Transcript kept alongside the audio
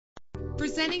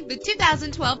Presenting the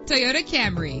 2012 Toyota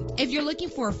Camry. If you're looking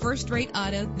for a first-rate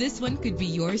auto, this one could be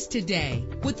yours today.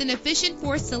 With an efficient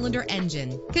 4-cylinder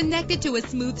engine connected to a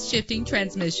smooth shifting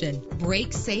transmission,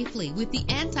 brake safely with the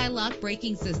anti-lock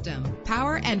braking system.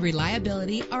 Power and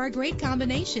reliability are a great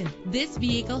combination. This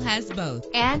vehicle has both.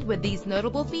 And with these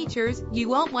notable features, you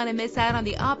won't want to miss out on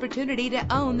the opportunity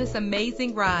to own this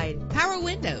amazing ride. Power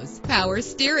windows, power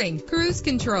steering, cruise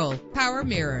control, power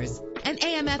mirrors, an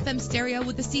AM/FM stereo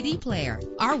with a CD player.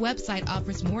 Our website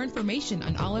offers more information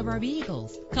on all of our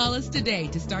vehicles. Call us today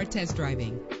to start test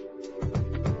driving.